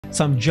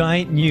Some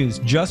giant news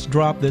just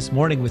dropped this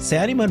morning with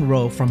Sandy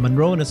Munro from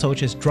Munro &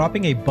 Associates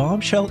dropping a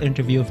bombshell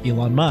interview of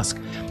Elon Musk.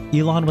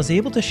 Elon was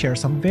able to share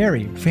some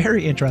very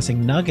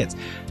interesting nuggets.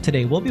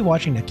 Today, we'll be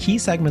watching the key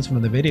segments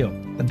from the video.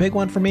 The big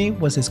one for me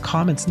was his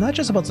comments not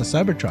just about the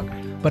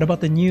Cybertruck, but about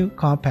the new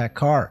compact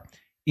car.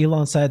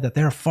 Elon said that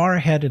they're far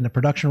ahead in the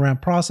production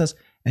ramp process,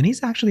 and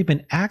he's actually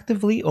been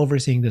actively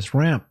overseeing this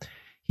ramp.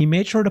 He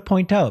made sure to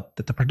point out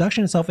that the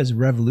production itself is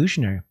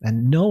revolutionary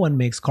and no one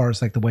makes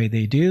cars like the way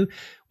they do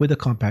with a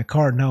compact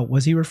car. Now,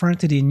 was he referring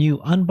to the new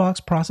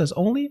unbox process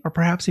only, or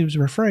perhaps he was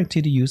referring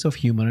to the use of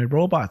humanoid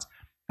robots?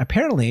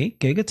 Apparently,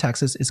 Giga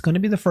Texas is going to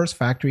be the first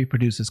factory to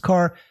produce this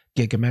car.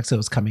 Giga Mexico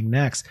is coming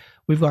next.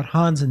 We've got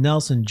Hans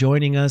Nelson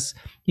joining us.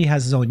 He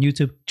has his own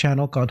YouTube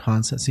channel called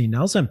Hans C.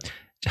 Nelson.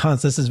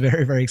 Hans, this is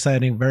very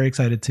exciting. Very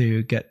excited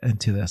to get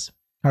into this.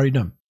 How are you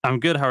doing? I'm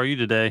good. How are you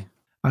today?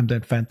 I'm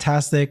doing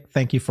fantastic.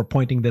 Thank you for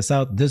pointing this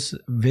out. This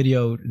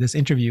video, this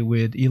interview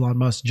with Elon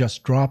Musk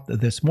just dropped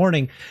this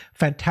morning.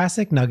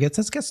 Fantastic nuggets.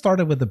 Let's get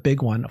started with the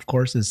big one, of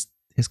course, is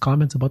his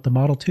comments about the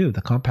Model 2,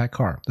 the compact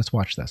car. Let's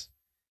watch this.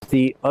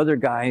 The other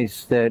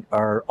guys that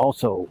are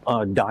also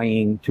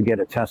dying to get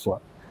a Tesla,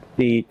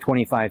 the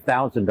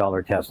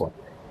 $25,000 Tesla.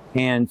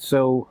 And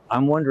so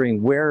I'm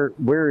wondering, where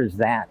is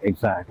that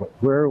exactly?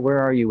 Where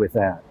are you with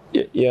that?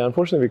 Yeah,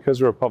 unfortunately,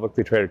 because we're a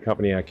publicly traded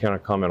company, I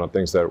cannot comment on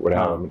things that would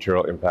have a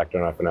material impact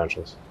on our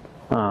financials.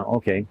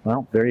 Okay,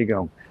 well, there you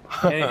go.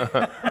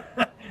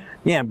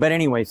 Yeah, but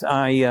anyways,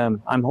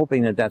 I'm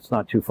hoping that that's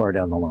not too far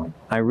down the line.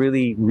 I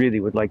really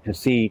would like to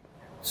see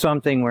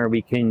something where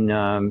we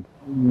can,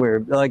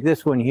 where like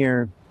this one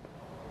here,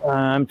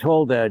 I'm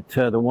told that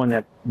the one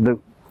that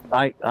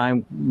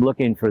I'm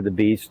looking for the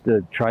Beast,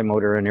 the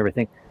tri-motor and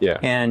everything. Yeah.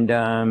 And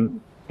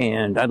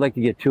I'd like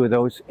to get 2 of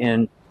those.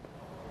 And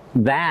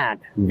that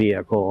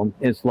vehicle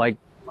is like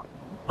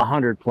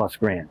 $100+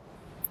 grand.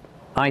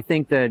 I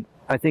think that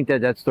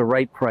that's the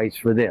right price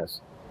for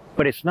this,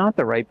 but it's not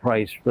the right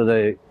price for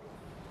the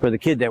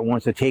kid that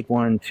wants to take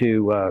one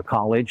to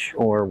college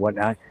or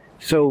whatnot.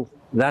 So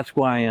that's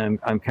why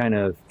I'm kind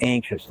of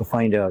anxious to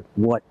find out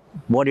what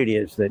it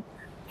is that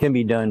can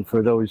be done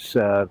for those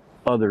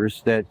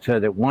others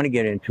that want to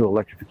get into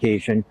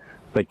electrification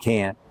but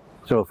can't.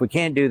 So if we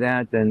can't do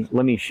that, then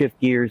let me shift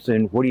gears.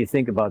 And what do you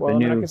think about the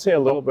new? I can say a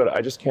little bit. I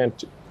just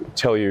can't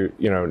tell you,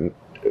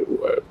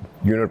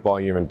 unit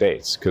volume and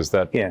dates, because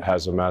that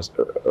has a mass.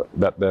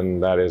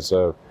 That is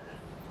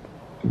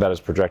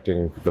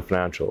projecting the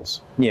financials.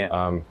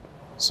 Yeah.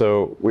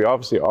 So we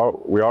obviously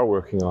are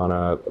working on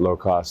a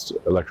low-cost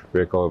electric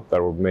vehicle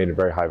that will be made in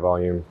very high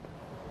volume.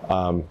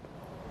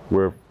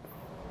 We're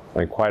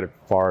quite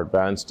far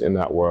advanced in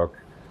that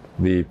work.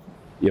 I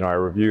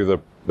review the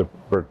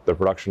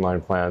production line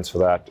plans for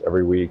that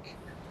every week,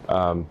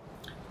 and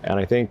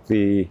I think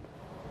the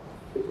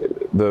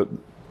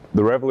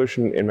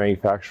revolution in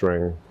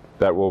manufacturing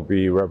that will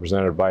be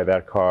represented by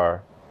that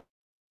car,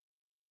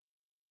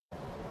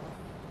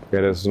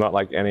 it is not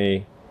like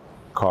any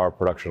car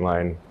production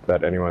line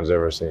that anyone's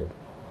ever seen.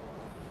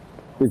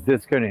 Is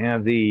this going to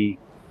have the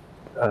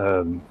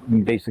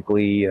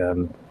basically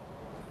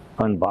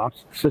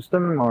unboxed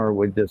system, or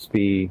would this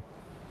be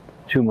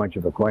too much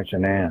of a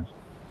question to ask?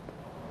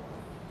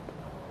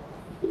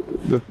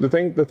 The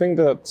thing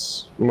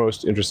that's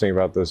most interesting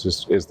about this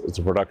is it's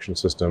a production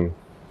system.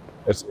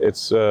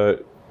 It's a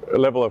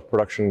level of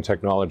production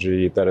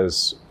technology that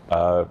is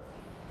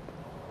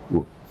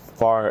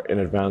far in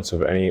advance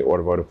of any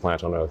automotive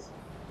plant on Earth.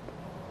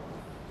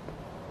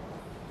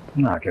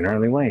 I can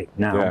hardly wait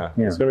now.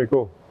 Yeah, it's gonna be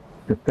cool.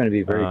 It's gonna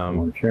be very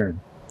cool, I'm sure.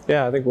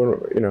 Yeah, I think we're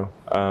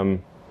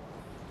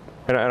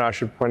and I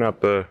should point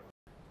out that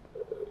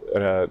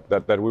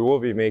we will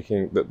be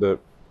making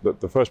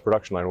the first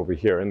production line will be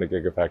here in the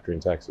Gigafactory in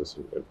Texas,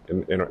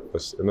 in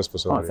this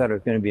facility. Oh, I thought it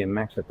was going to be in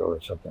Mexico or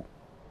something.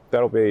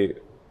 That'll be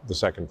the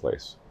second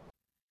place.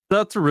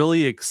 That's a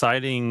really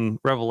exciting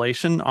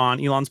revelation on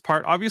Elon's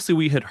part. Obviously,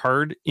 we had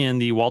heard in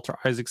the Walter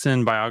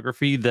Isaacson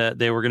biography that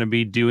they were going to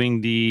be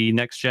doing the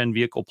next-gen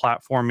vehicle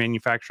platform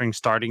manufacturing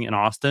starting in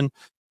Austin,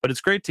 but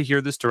it's great to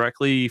hear this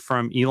directly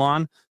from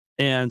Elon.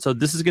 And so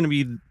this is going to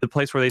be the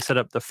place where they set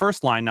up the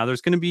first line. Now,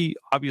 there's going to be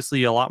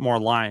obviously a lot more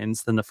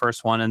lines than the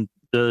first one, and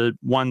the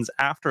ones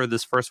after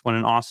this first one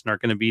in Austin are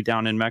going to be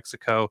down in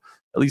Mexico.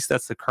 At least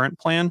that's the current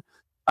plan.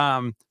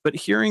 But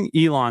hearing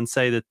Elon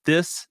say that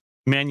this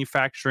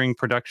manufacturing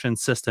production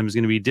system is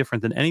going to be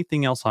different than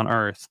anything else on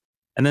Earth,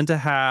 and then to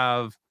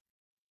have,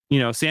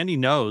 Sandy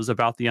knows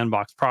about the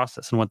unbox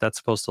process and what that's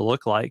supposed to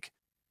look like.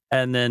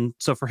 And then,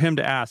 so for him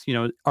to ask,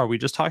 are we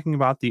just talking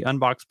about the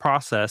unbox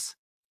process?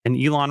 And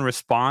Elon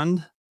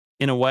respond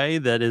in a way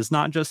that is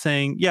not just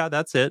saying, yeah,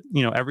 that's it.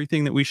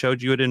 Everything that we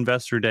showed you at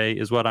Investor Day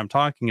is what I'm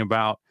talking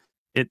about.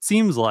 It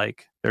seems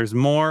like there's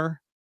more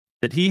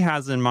that he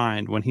has in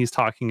mind when he's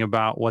talking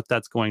about what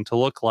that's going to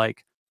look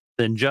like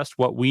than just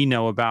what we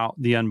know about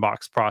the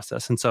unbox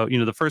process. And so,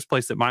 the first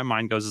place that my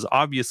mind goes is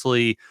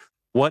obviously,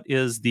 what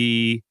is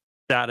the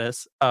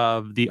status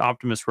of the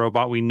Optimus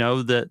robot? We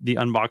know that the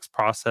unbox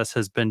process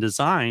has been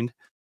designed,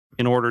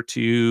 in order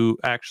to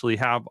actually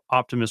have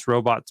Optimus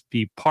robots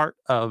be part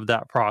of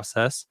that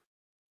process.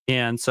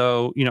 And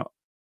so,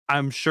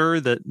 I'm sure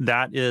that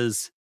that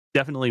is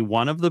definitely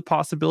one of the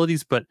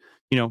possibilities, but,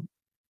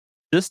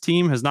 this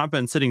team has not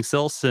been sitting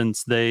still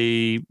since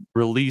they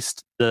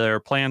released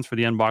their plans for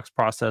the unbox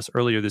process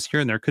earlier this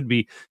year. And there could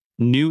be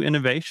new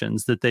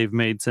innovations that they've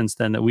made since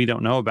then that we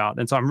don't know about.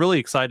 And so I'm really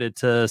excited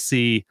to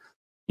see,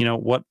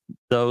 what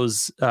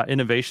those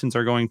innovations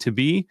are going to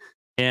be.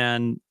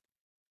 And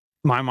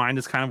my mind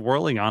is kind of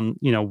whirling on,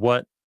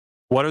 what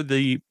are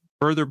the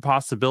further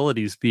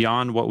possibilities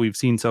beyond what we've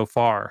seen so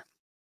far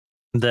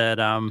that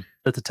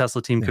that the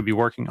Tesla team could be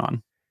working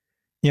on.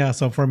 Yeah,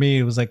 so for me,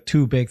 it was like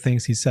two big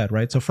things he said,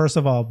 right? So first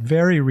of all,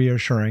 very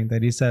reassuring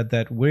that he said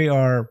that we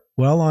are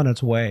well on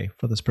its way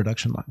for this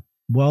production line.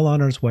 Well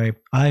on its way.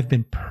 I've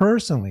been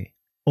personally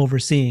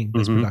overseeing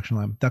this production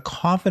line. The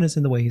confidence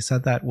in the way he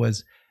said that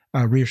was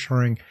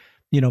reassuring.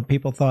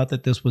 People thought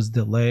that this was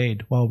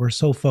delayed. Well, we're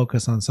so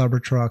focused on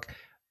Cybertruck.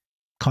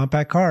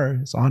 Compact car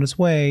is on its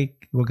way.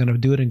 We're going to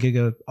do it in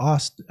Giga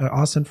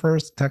Austin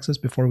first, Texas,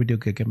 before we do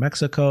Giga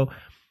Mexico.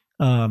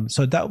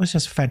 So that was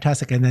just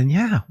fantastic. And then,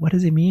 what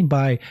does he mean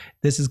by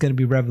this is going to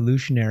be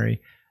revolutionary?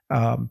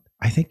 I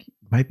think it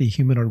might be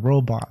humanoid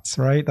robots,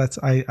 right?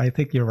 I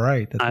think you're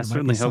right. That I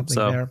certainly hope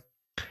so. There.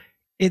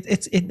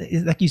 It's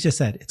like you just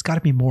said, it's got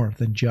to be more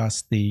than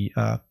just the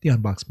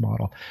unboxed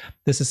model.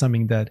 This is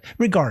something that,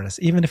 regardless,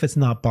 even if it's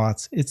not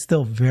bots, it's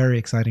still very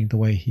exciting the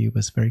way he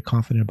was very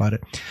confident about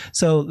it.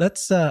 So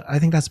I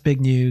think that's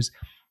big news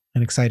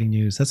and exciting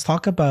news. Let's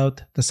talk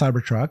about the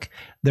Cybertruck.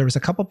 There was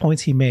a couple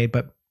points he made,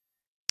 but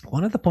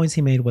one of the points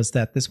he made was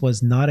that this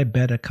was not a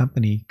beta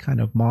company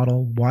kind of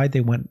model. Why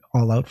they went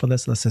all out for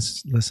this? Let's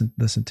just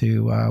listen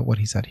to what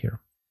he said here.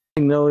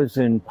 Those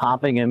and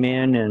popping them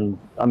in, and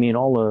I mean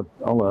all the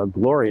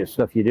glorious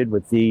stuff you did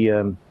with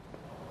the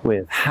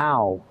with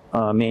how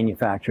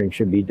manufacturing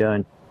should be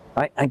done.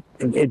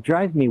 It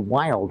drives me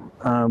wild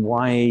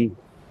why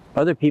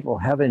other people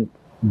haven't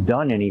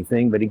done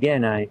anything. But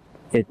again, I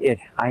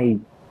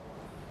don't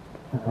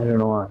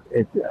know.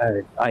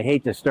 I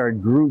hate to start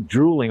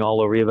drooling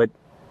all over you, but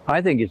I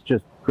think it's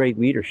just great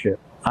leadership.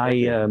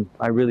 I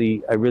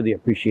really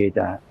appreciate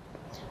that.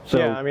 So,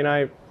 yeah, I mean,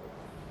 I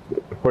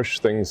push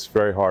things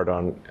very hard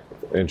on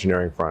the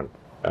engineering front.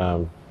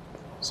 We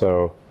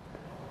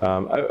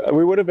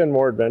would have been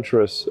more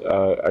adventurous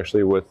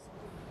actually with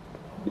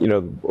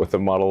the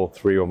Model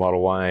 3 or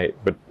Model Y,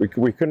 but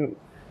we couldn't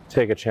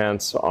take a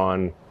chance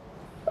on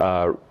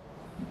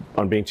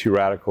being too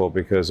radical,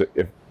 because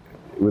if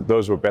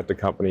those were bet the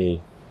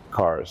company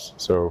cars.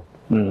 So.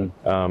 With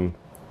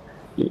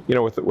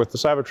the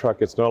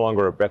Cybertruck, it's no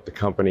longer a bet the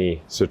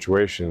company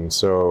situation.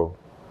 So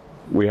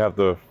we have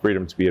the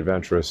freedom to be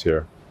adventurous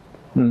here.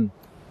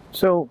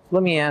 So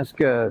let me ask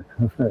an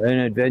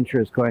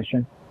adventurous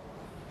question.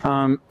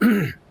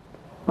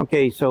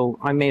 Okay, so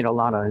I made a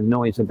lot of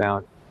noise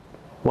about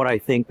what I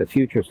think the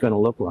future is going to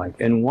look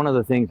like. And one of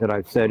the things that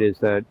I've said is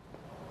that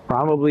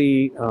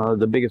probably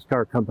the biggest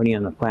car company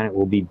on the planet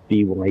will be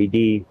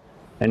BYD.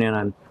 And then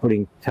I'm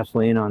putting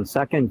Tesla in on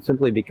second,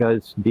 simply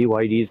because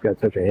BYD's got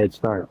such a head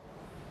start.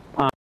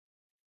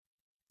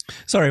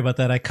 Sorry about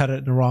that. I cut it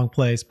in the wrong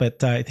place,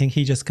 but I think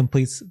he just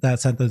completes that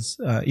sentence.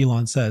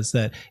 Elon says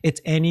that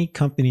it's any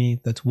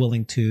company that's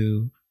willing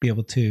to be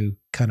able to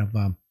kind of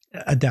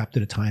adapt to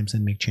the times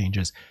and make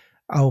changes.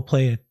 I will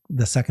play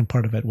the second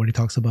part of it where he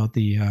talks about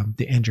the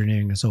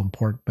engineering is so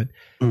important. But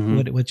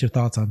what's your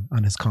thoughts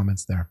on his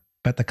comments there?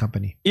 Bet the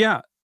company.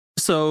 Yeah.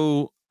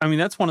 So, I mean,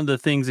 that's one of the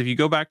things, if you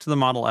go back to the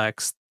Model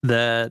X,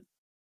 that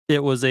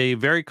it was a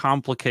very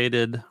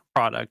complicated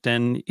product.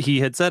 And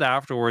he had said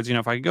afterwards,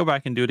 if I could go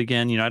back and do it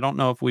again, I don't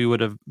know if we would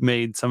have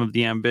made some of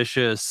the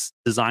ambitious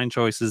design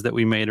choices that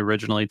we made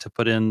originally to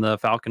put in the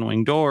Falcon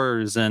Wing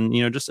doors and,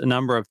 just a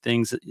number of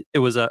things. It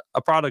was a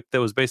product that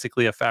was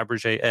basically a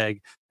Fabergé egg.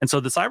 And so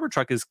the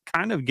Cybertruck is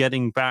kind of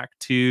getting back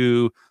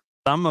to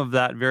some of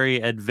that very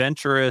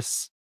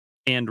adventurous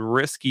and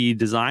risky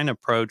design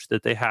approach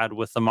that they had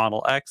with the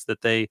Model X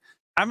that they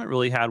haven't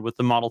really had with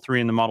the Model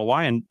 3 and the Model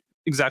Y. And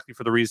exactly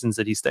for the reasons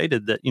that he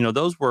stated, that,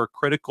 those were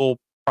critical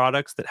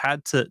products that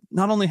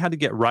not only had to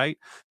get right,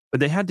 but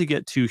they had to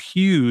get to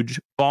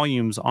huge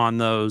volumes on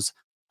those.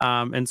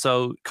 And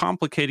so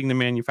complicating the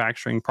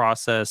manufacturing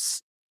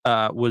process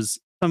was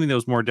something that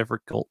was more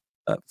difficult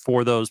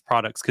for those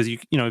products. Because,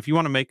 if you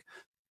want to make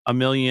 1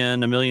 million,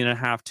 1.5 million,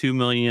 2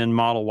 million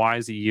Model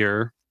Ys a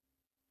year,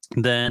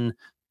 then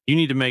you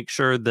need to make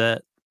sure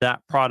that that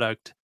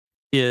product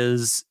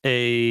is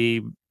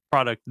a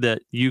product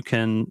that you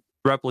can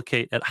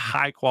replicate at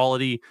high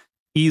quality,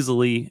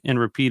 easily and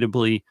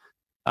repeatably.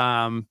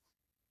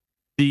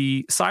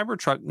 The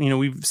Cybertruck,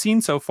 we've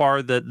seen so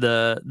far that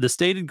the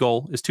stated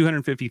goal is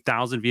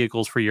 250,000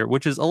 vehicles per year,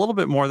 which is a little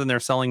bit more than they're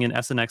selling in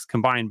S and X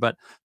combined, but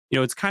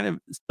it's kind of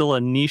still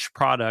a niche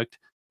product.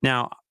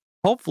 Now,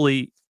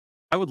 hopefully,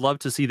 I would love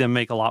to see them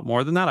make a lot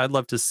more than that. I'd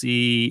love to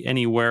see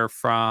anywhere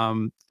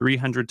from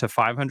 300 to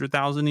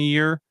 500,000 a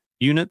year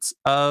units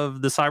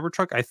of the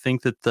Cybertruck. I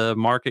think that the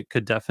market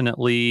could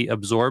definitely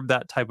absorb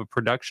that type of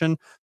production.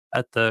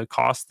 at the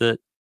cost that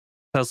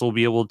Tesla will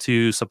be able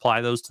to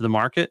supply those to the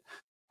market,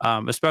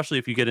 especially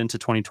if you get into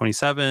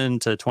 2027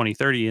 to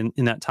 2030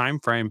 in that time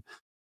frame.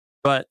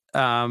 But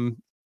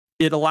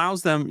it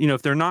allows them,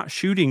 if they're not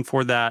shooting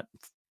for that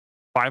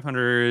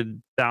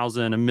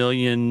 500,000, a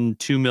million,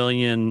 2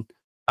 million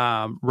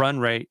run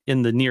rate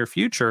in the near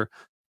future,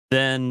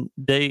 then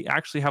they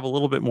actually have a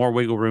little bit more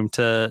wiggle room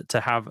to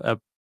have a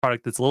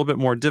product that's a little bit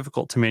more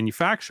difficult to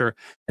manufacture.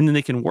 And then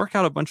they can work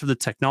out a bunch of the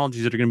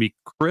technologies that are going to be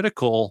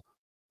critical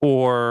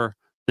for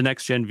the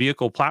next gen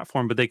vehicle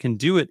platform, but they can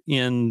do it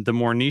in the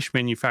more niche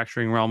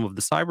manufacturing realm of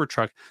the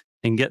Cybertruck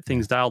and get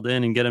things dialed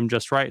in and get them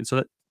just right. And so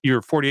that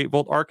your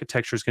 48-volt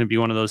architecture is going to be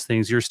one of those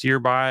things. Your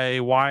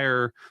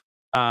steer-by-wire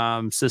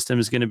system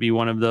is going to be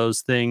one of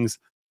those things.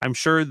 I'm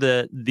sure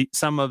that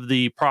some of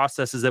the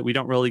processes that we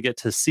don't really get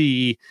to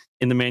see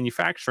in the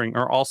manufacturing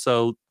are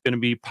also going to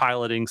be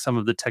piloting some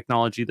of the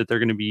technology that they're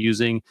going to be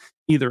using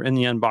either in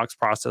the unbox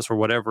process or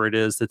whatever it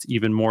is that's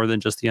even more than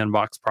just the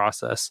unbox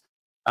process.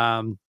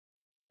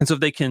 And so if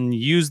they can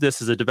use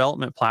this as a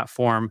development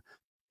platform,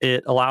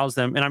 it allows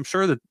them, and I'm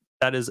sure that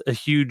that is a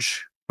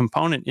huge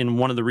component in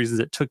one of the reasons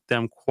it took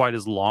them quite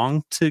as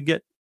long to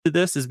get to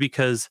this, is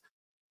because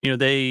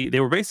they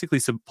were basically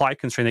supply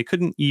constrained. They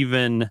couldn't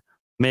even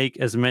make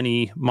as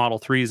many Model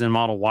 3s and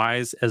Model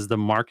Ys as the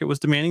market was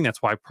demanding.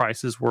 That's why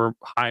prices were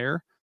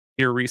higher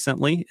here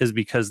recently, is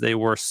because they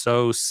were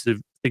so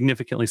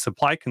significantly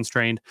supply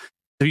constrained.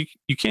 So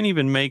you can't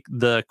even make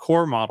the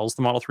core models,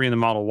 the Model 3 and the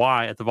Model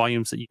Y, at the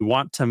volumes that you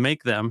want to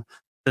make them.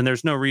 Then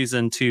there's no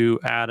reason to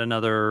add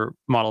another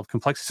model of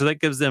complexity. So that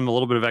gives them a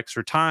little bit of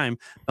extra time.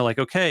 They're like,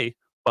 okay,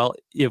 well,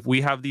 if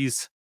we have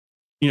these,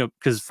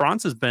 because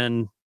Franz has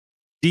been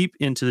deep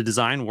into the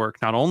design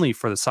work, not only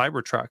for the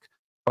Cybertruck,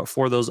 but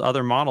for those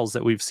other models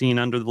that we've seen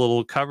under the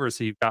little covers.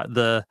 So you've got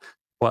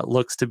what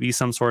looks to be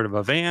some sort of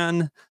a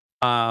van,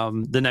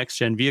 the next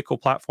gen vehicle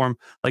platform.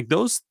 Like,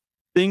 those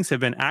things have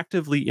been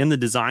actively in the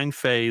design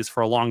phase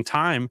for a long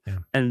time. Yeah.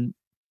 And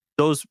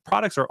those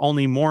products are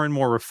only more and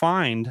more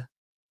refined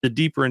the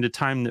deeper into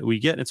time that we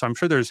get. And so I'm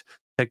sure there's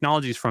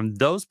technologies from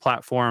those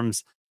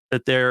platforms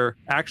that they're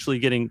actually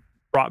getting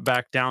brought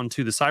back down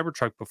to the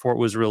Cybertruck before it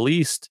was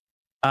released,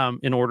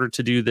 in order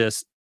to do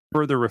this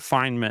further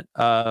refinement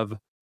of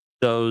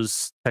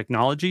those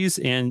technologies.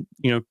 And,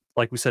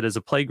 like we said, as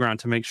a playground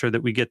to make sure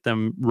that we get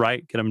them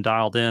right, get them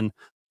dialed in.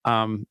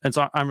 And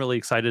so I'm really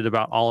excited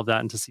about all of that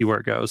and to see where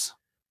it goes.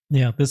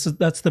 Yeah,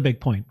 that's the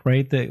big point,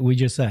 right? That we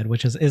just said,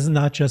 which is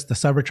not just the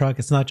Cybertruck.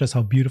 It's not just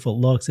how beautiful it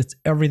looks. It's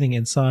everything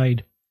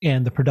inside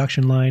and the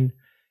production line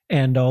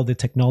and all the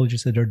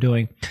technologies that they're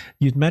doing.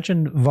 You'd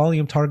mentioned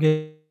volume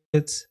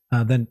targets.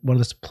 Then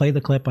let's play the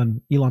clip on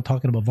Elon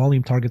talking about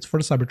volume targets for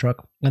the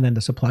Cybertruck and then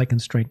the supply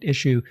constraint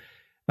issue.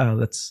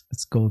 Let's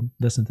go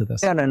listen to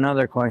this. I got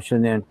another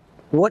question then.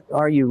 What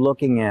are you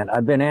looking at?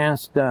 I've been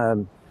asked,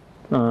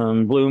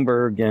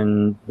 Bloomberg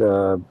and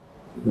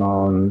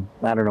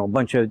I don't know, a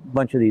bunch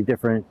of these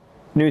different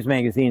news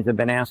magazines have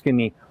been asking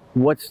me,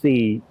 what's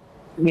the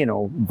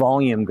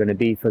volume going to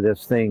be for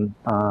this thing,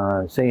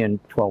 say in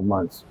 12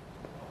 months?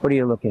 What are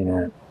you looking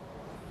at?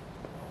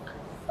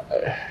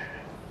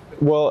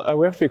 Well,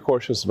 we have to be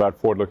cautious about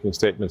forward-looking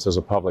statements as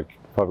a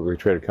publicly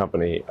traded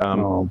company.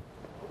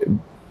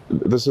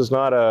 This is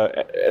not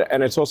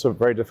and it's also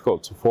very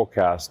difficult to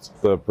forecast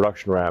the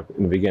production ramp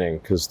in the beginning,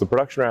 because the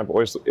production ramp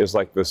always is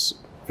like this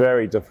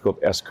very difficult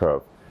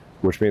S-curve,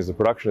 which means the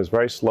production is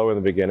very slow in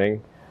the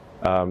beginning.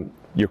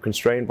 You're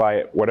constrained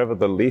by whatever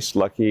the least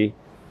lucky,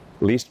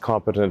 least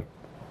competent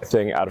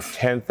thing out of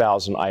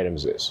 10,000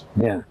 items is.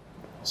 Yeah.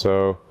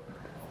 So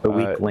the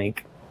weak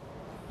link.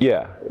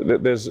 Yeah,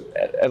 there's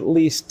at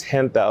least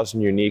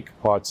 10,000 unique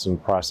parts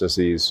and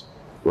processes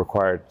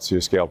required to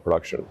scale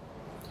production.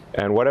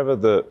 And whatever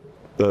the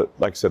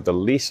like I said, the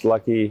least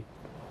lucky,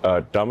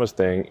 dumbest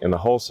thing in the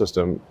whole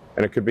system,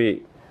 and it could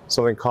be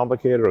something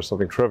complicated or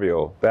something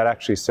trivial, that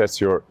actually sets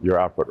your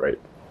output rate.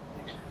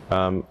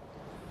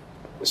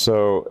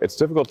 So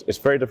it's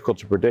very difficult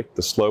to predict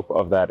the slope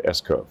of that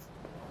S-curve.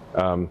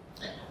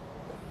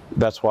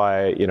 That's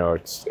why,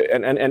 it's,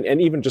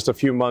 and even just a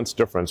few months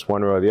difference,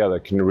 one way or the other,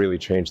 can really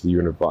change the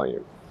unit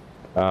volume.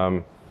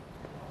 But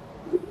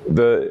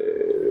the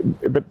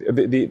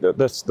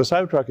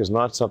Cybertruck is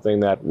not something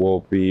that will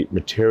be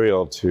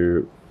material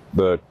to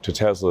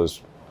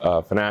Tesla's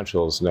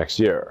financials next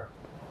year.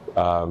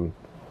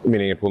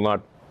 Meaning it will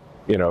not,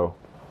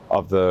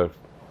 of the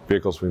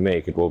vehicles we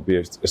make, it will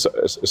be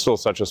still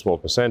such a small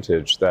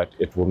percentage that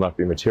it will not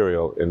be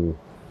material in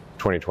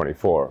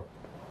 2024.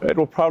 It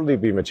will probably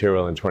be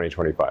material in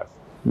 2025.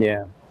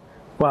 Yeah.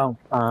 Well,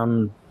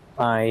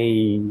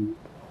 when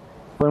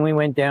we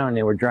went down,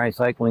 they were dry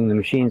cycling the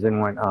machines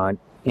and whatnot,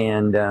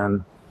 and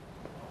I'm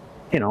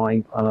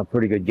a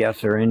pretty good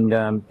guesser, and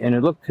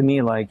it looked to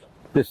me like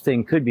this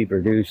thing could be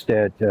produced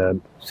at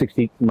 1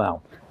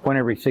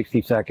 every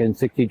 60 seconds,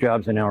 60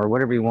 jobs an hour,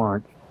 whatever you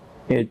want.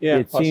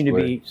 It seemed to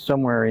be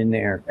somewhere in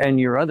there. And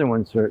your other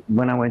ones,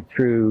 when I went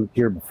through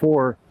here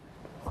before,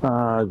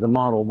 the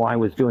Model Y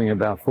was doing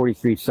about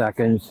 43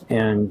 seconds,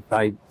 and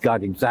I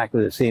got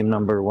exactly the same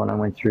number when I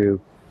went through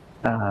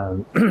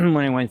what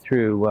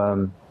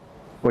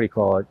do you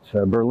call it,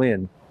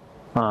 Berlin.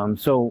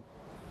 So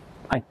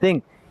I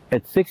think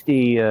at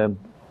 60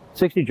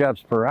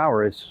 jobs per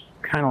hour is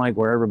kind of like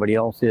where everybody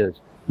else is.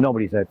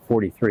 Nobody's at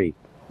 43,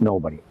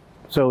 nobody.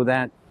 So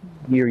that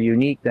you're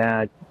unique.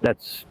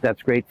 That's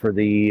great for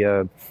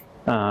the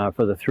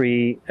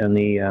 3 and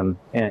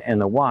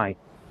the Y.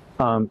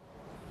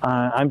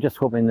 I'm just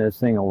hoping this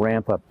thing will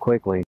ramp up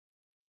quickly.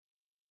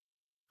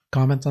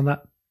 Comments on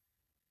that?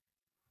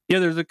 Yeah,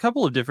 there's a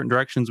couple of different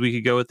directions we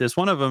could go with this.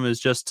 One of them is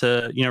just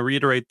to,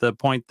 reiterate the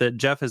point that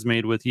Jeff has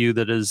made with you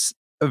that is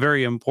a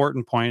very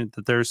important point,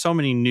 that there's so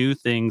many new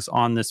things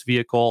on this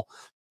vehicle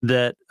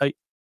that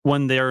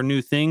when there are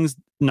new things,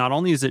 not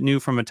only is it new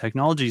from a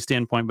technology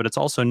standpoint, but it's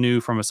also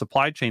new from a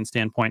supply chain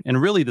standpoint.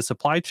 And really the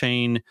supply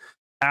chain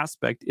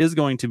aspect is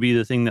going to be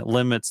the thing that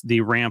limits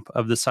the ramp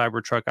of the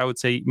Cybertruck. I would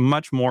say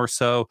much more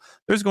so.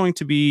 There's going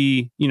to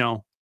be,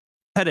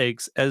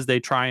 headaches as they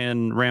try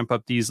and ramp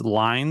up these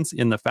lines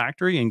in the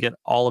factory and get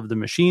all of the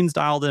machines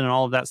dialed in and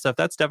all of that stuff.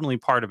 That's definitely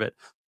part of it.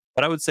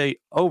 But I would say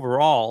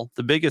overall,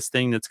 the biggest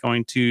thing that's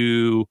going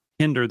to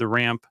hinder the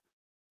ramp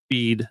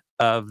speed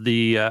of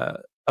the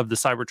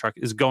Cybertruck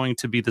is going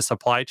to be the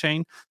supply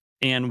chain.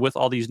 And with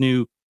all these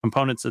new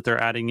components that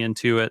they're adding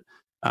into it,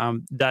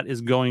 that is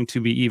going to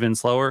be even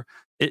slower.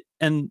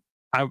 And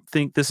I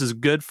think this is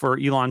good for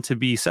Elon to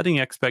be setting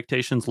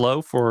expectations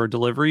low for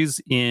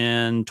deliveries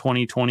in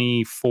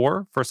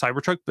 2024 for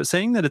Cybertruck, but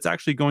saying that it's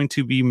actually going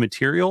to be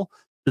material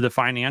to the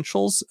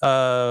financials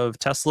of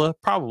Tesla,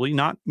 probably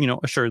not,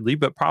 assuredly,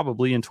 but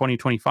probably in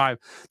 2025.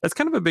 That's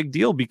kind of a big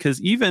deal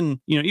because even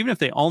if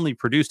they only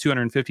produce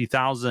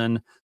 250,000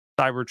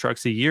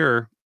 Cybertrucks a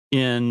year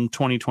in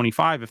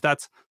 2025, if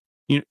that's,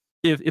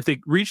 if they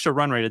reached a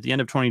run rate at the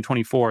end of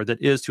 2024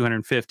 that is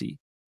 250,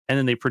 and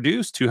then they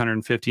produce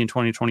 250 in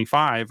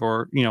 2025,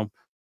 or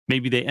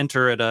maybe they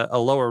enter at a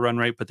lower run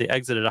rate, but they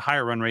exit at a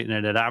higher run rate,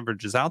 and it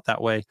averages out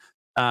that way.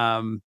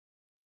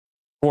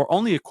 For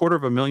only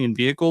 250,000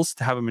 vehicles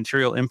to have a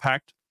material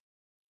impact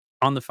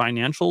on the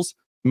financials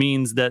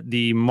means that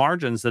the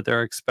margins that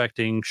they're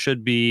expecting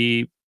should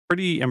be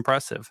pretty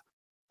impressive.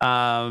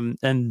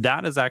 And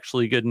that is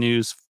actually good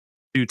news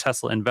to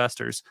Tesla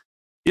investors.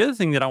 The other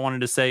thing that I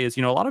wanted to say is,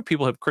 a lot of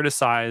people have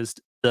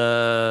criticized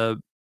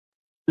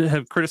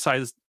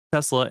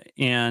Tesla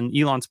and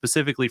Elon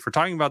specifically for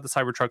talking about the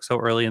Cybertruck so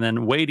early and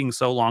then waiting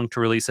so long to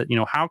release it.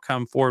 How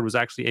come Ford was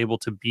actually able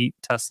to beat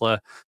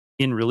Tesla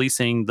in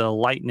releasing the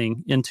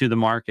Lightning into the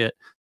market?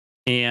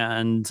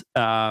 And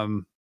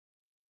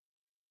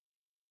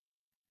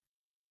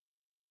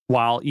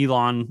while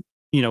Elon,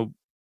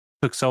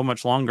 took so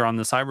much longer on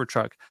the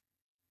Cybertruck,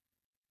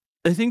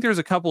 I think there's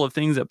a couple of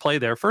things at play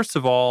there. First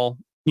of all,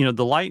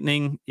 the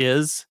Lightning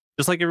is,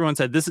 just like everyone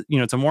said, this,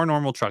 it's a more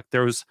normal truck.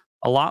 There was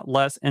a lot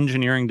less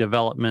engineering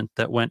development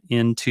that went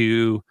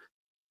into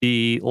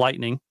the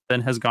Lightning than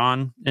has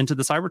gone into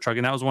the Cybertruck.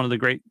 And that was one of the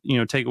great,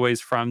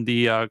 takeaways from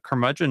the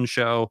Curmudgeon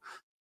show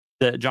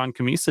that John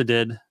Camisa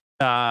did.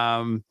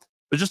 But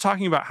just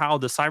talking about how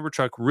the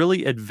Cybertruck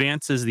really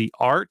advances the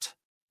art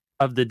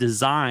of the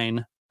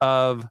design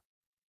of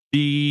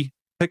the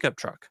pickup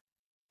truck.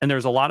 And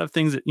there's a lot of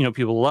things that,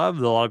 people love,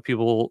 a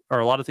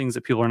lot of things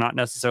that people are not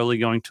necessarily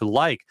going to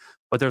like.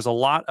 But there's a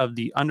lot of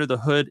the under the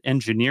hood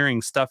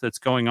engineering stuff that's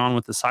going on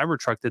with the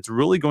Cybertruck that's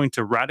really going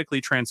to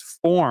radically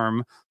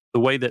transform the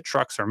way that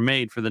trucks are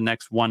made for the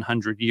next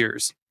 100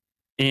 years.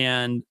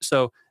 And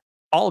so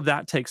all of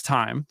that takes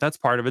time. That's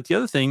part of it. The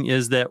other thing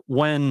is that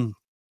when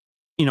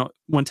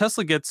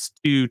Tesla gets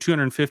to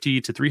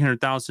 250 to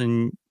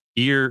 300,000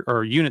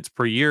 units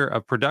per year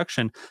of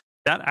production,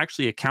 that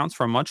actually accounts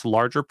for a much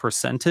larger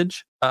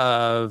percentage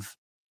of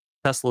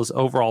Tesla's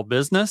overall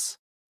business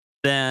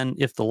than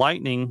if the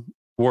Lightning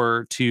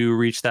were to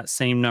reach that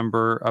same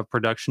number of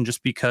production,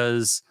 just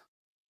because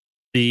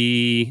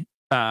the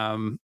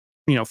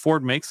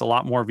Ford makes a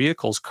lot more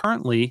vehicles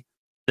currently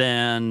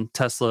than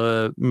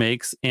Tesla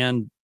makes,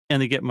 and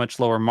they get much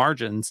lower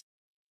margins.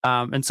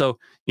 And so,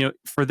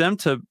 for them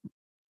to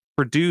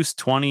produce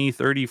 20,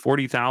 30,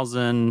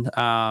 40,000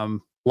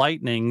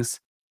 Lightnings,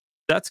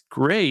 that's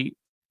great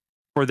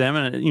for them.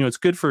 And, it's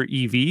good for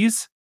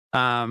EVs,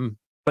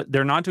 but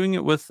they're not doing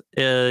it with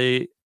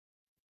a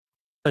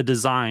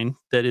design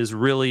that is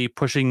really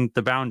pushing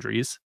the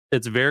boundaries.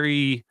 It's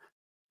very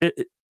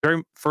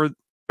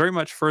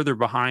much further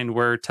behind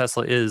where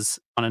Tesla is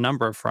on a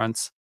number of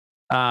fronts.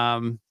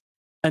 And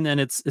then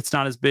it's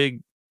not as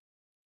big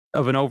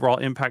of an overall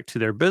impact to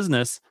their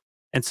business.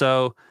 And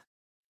so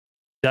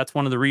that's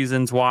one of the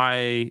reasons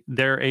why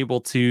they're able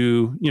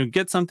to,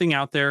 get something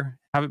out there,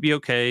 have it be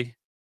okay,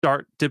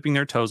 start dipping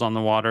their toes on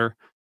the water.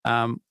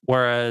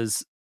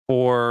 Whereas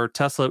for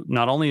Tesla,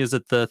 not only is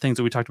it the things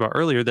that we talked about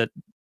earlier that,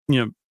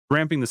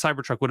 ramping the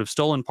Cybertruck would have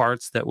stolen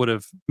parts that would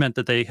have meant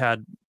that they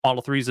had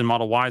Model 3s and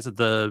Model Ys that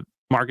the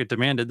market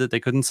demanded that they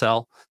couldn't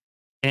sell.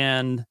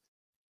 And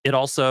it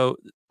also,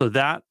 so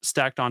that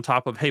stacked on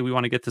top of, hey, we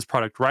want to get this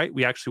product right.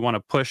 We actually want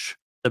to push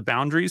the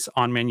boundaries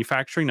on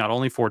manufacturing, not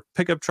only for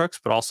pickup trucks,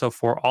 but also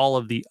for all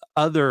of the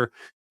other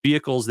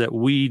vehicles that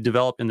we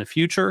develop in the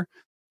future.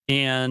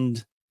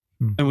 And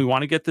we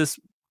want to get this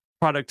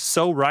product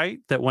so right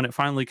that when it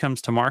finally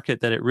comes to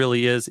market, that it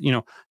really is,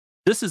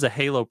 this is a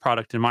halo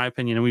product, in my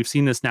opinion. And we've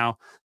seen this now,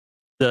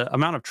 the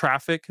amount of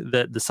traffic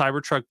that the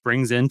Cybertruck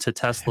brings into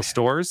Tesla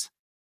stores,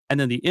 and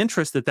then the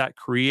interest that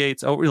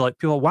creates over, like,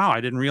 people, wow,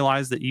 I didn't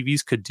realize that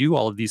EVs could do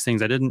all of these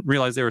things. I didn't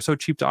realize they were so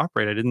cheap to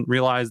operate. I didn't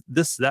realize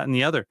this, that, and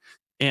the other.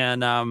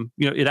 And,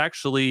 it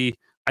actually,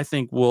 I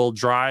think, will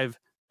drive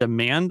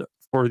demand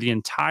for the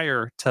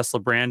entire Tesla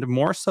brand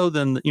more so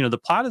than, the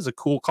Plaid is a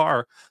cool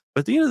car, but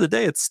at the end of the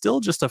day, it's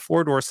still just a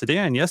four-door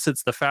sedan. Yes,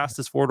 it's the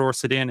fastest four-door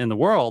sedan in the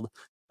world,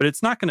 but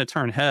it's not going to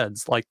turn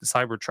heads like the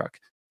Cybertruck.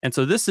 And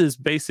so this is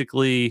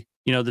basically,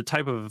 the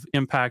type of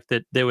impact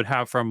that they would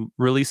have from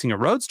releasing a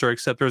Roadster,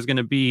 except there's going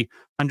to be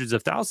hundreds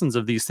of thousands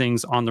of these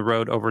things on the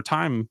road over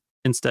time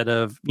instead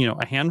of,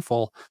 a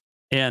handful.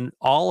 And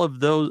all of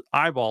those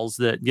eyeballs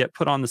that get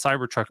put on the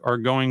Cybertruck are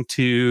going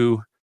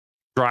to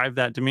drive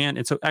that demand.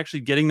 And so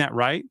actually getting that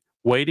right,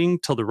 waiting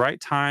till the right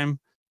time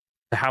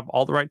to have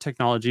all the right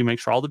technology, make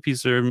sure all the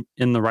pieces are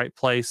in the right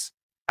place,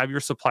 have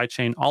your supply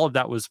chain, all of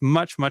that was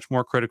much, much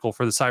more critical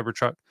for the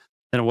Cybertruck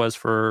than it was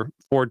for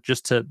Ford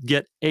just to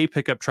get a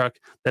pickup truck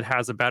that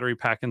has a battery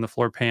pack in the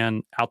floor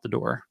pan out the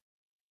door.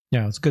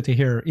 Yeah, it's good to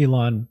hear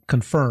Elon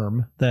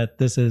confirm that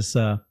this is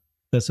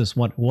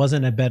what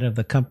wasn't a bet of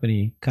the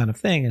company kind of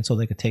thing, and so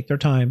they could take their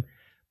time,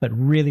 but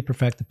really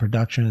perfect the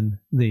production,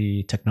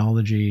 the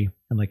technology,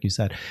 and like you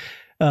said,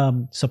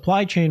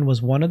 supply chain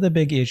was one of the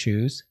big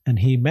issues, and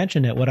he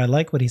mentioned it. What I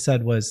like what he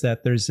said was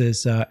that there's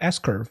this S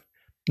curve,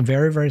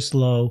 very, very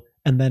slow,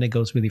 and then it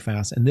goes really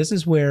fast, and this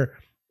is where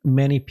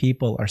many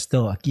people are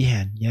still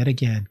yet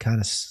again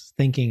kind of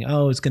thinking,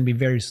 oh, it's going to be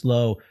very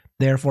slow,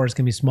 therefore it's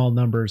going to be small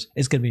numbers,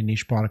 it's going to be a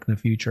niche product in the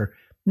future.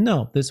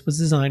 No, this was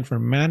designed for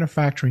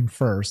manufacturing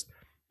first,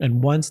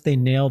 and once they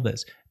nail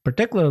this,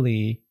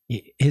 particularly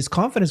his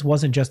confidence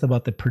wasn't just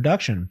about the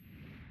production,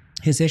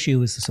 his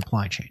issue is the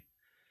supply chain.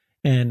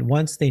 And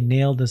once they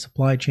nail the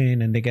supply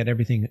chain and they get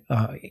everything,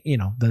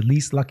 the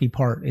least lucky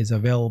part is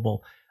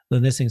available,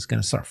 then this thing's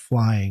going to start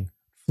flying.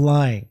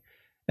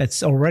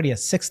 It's already at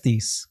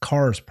 60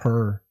 cars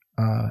per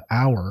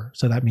hour.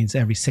 So that means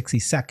every 60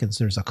 seconds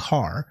there's a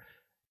car.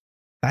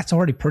 That's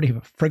already pretty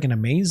friggin'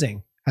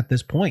 amazing at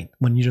this point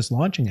when you're just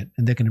launching it,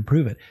 and they can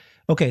improve it.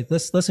 Okay,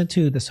 let's listen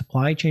to the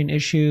supply chain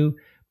issue.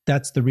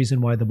 That's the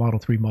reason why the Model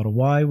 3, Model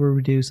Y were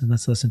reduced, and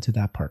let's listen to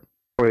that part.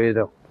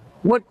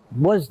 What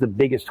was the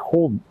biggest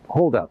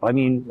hold up? I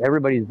mean,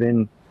 everybody's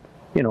been,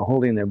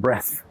 holding their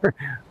breath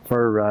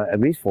for at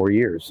least 4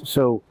 years.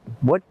 So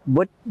what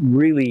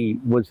really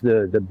was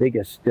the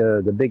biggest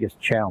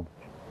challenge?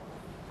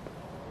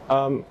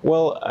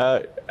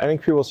 I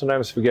think people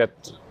sometimes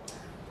forget.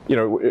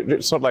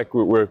 It's not like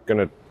we're going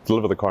to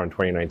deliver the car in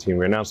 2019.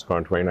 We announced the car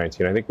in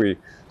 2019. I think we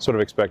sort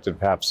of expected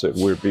perhaps it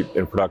would be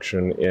in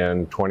production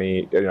in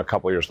a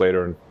couple of years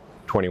later, in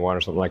 21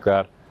 or something like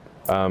that.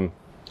 There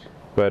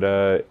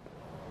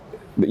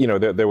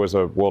was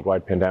a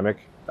worldwide pandemic.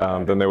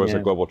 Then there was a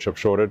global chip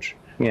shortage.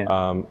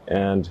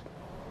 And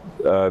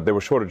there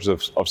were shortages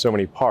of so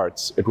many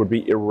parts. It would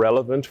be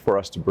irrelevant for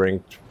us to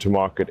bring to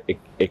market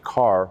a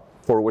car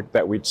for which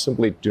that we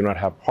simply do not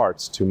have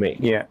parts to make.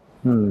 Yeah.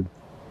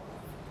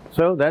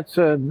 So that's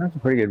a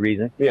pretty good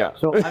reason. Yeah.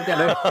 So I've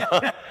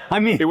got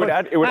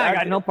I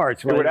got no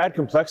parts. It would add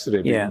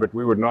complexity, but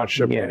we would not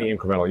ship any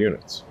incremental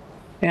units.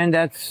 And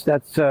that's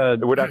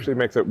it would actually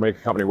make the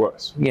company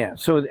worse. Yeah.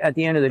 So at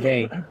the end of the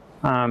day,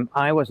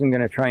 I wasn't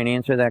going to try and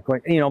answer that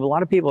question. A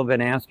lot of people have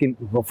been asking.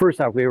 Well,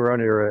 first off, we were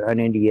under an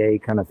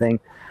NDA kind of thing,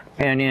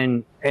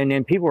 and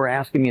then people were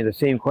asking me the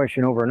same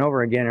question over and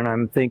over again, and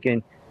I'm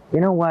thinking, you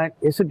know what?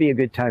 This would be a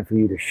good time for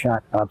you to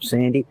shut up,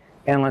 Sandy,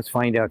 and let's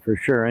find out for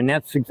sure. And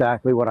that's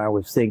exactly what I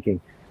was thinking.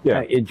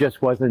 Yeah. It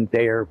just wasn't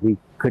there. We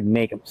couldn't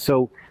make them.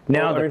 So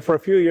now, for a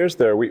few years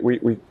there,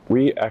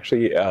 we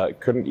actually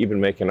couldn't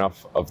even make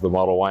enough of the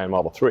Model Y and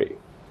Model 3.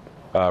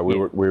 We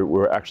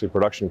were actually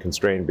production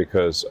constrained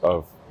because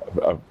of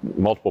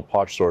multiple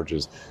part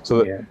shortages.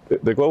 So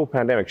the global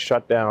pandemic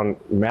shut down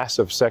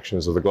massive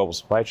sections of the global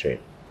supply chain.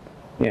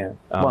 Yeah.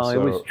 It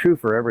was true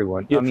for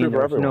everyone. Yeah, true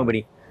for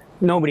everyone.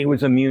 Nobody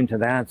was immune to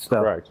that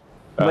stuff. Correct.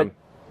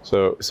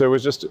 So it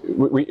was just,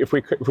 if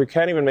we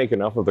can't even make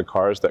enough of the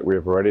cars that we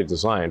have already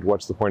designed,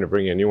 what's the point of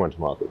bringing a new one to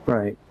market?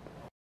 Right.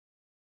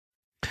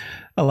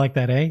 I like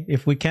that, eh?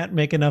 If we can't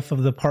make enough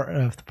of the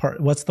part,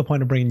 what's the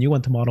point of bringing a new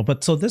one to model?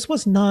 But so this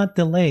was not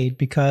delayed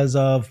because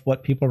of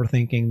what people were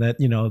thinking that,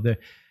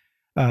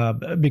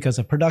 because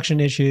of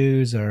production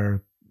issues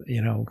or,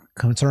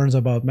 concerns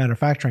about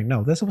manufacturing.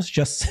 No, this was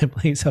just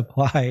simply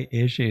supply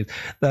issues.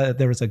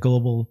 There was a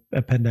global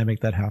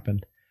pandemic that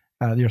happened.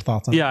 Your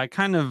thoughts on that? Yeah,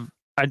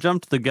 I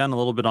jumped the gun a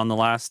little bit on the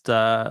last,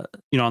 on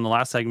the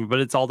last segment, but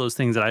it's all those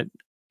things that I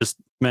just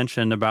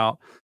mentioned about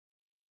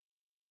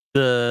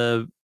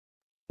the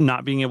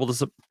not being able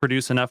to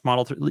produce enough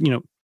Model 3.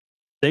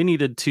 They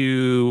needed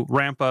to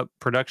ramp up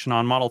production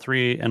on Model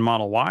 3 and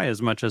Model Y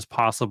as much as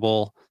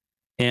possible.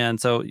 And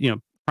so,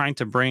 trying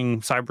to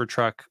bring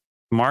Cybertruck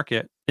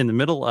market in the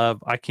middle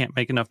of, I can't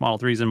make enough Model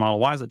 3s and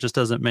Model Ys, it just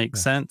doesn't make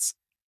sense.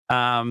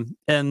 And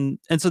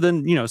so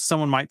then,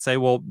 someone might say,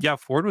 well, yeah,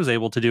 Ford was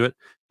able to do it.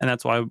 And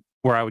that's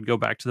where I would go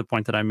back to the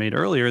point that I made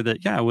earlier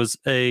that, yeah, it was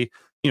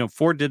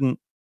Ford didn't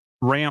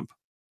ramp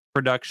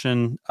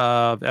production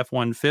of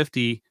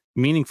F-150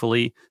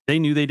 meaningfully. They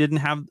knew they didn't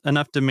have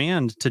enough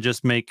demand to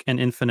just make an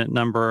infinite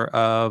number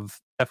of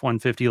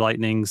F-150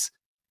 Lightnings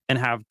and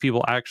have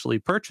people actually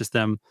purchase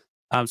them.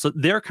 So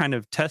they're kind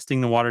of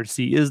testing the water to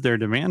see, is there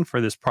demand for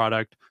this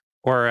product?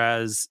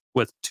 Whereas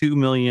with 2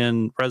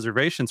 million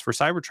reservations for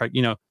Cybertruck,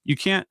 you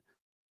can't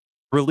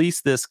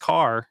release this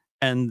car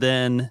and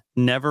then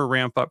never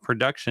ramp up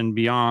production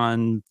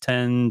beyond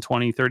 10,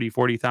 20, 30,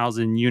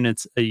 40,000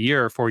 units a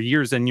year for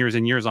years and years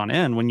and years on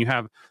end when you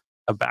have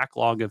a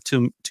backlog of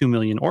 2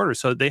 million orders.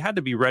 So they had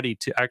to be ready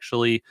to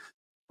actually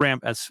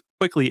ramp as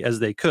quickly as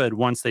they could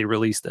once they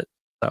released it.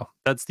 So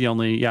that's the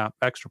only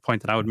extra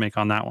point that I would make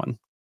on that one.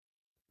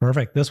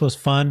 Perfect. This was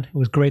fun. It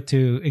was great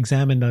to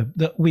examine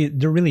they're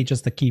really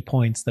just the key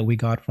points that we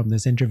got from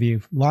this interview.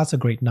 Lots of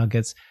great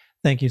nuggets.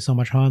 Thank you so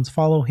much, Hans.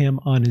 Follow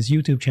him on his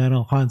YouTube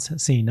channel, Hans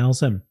C.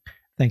 Nelson.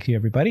 Thank you,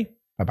 everybody.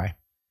 Bye-bye.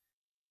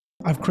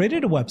 I've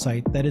created a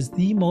website that is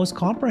the most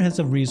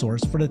comprehensive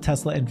resource for the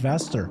Tesla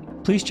investor.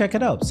 Please check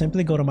it out.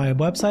 Simply go to my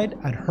website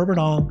at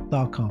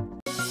herbertong.com.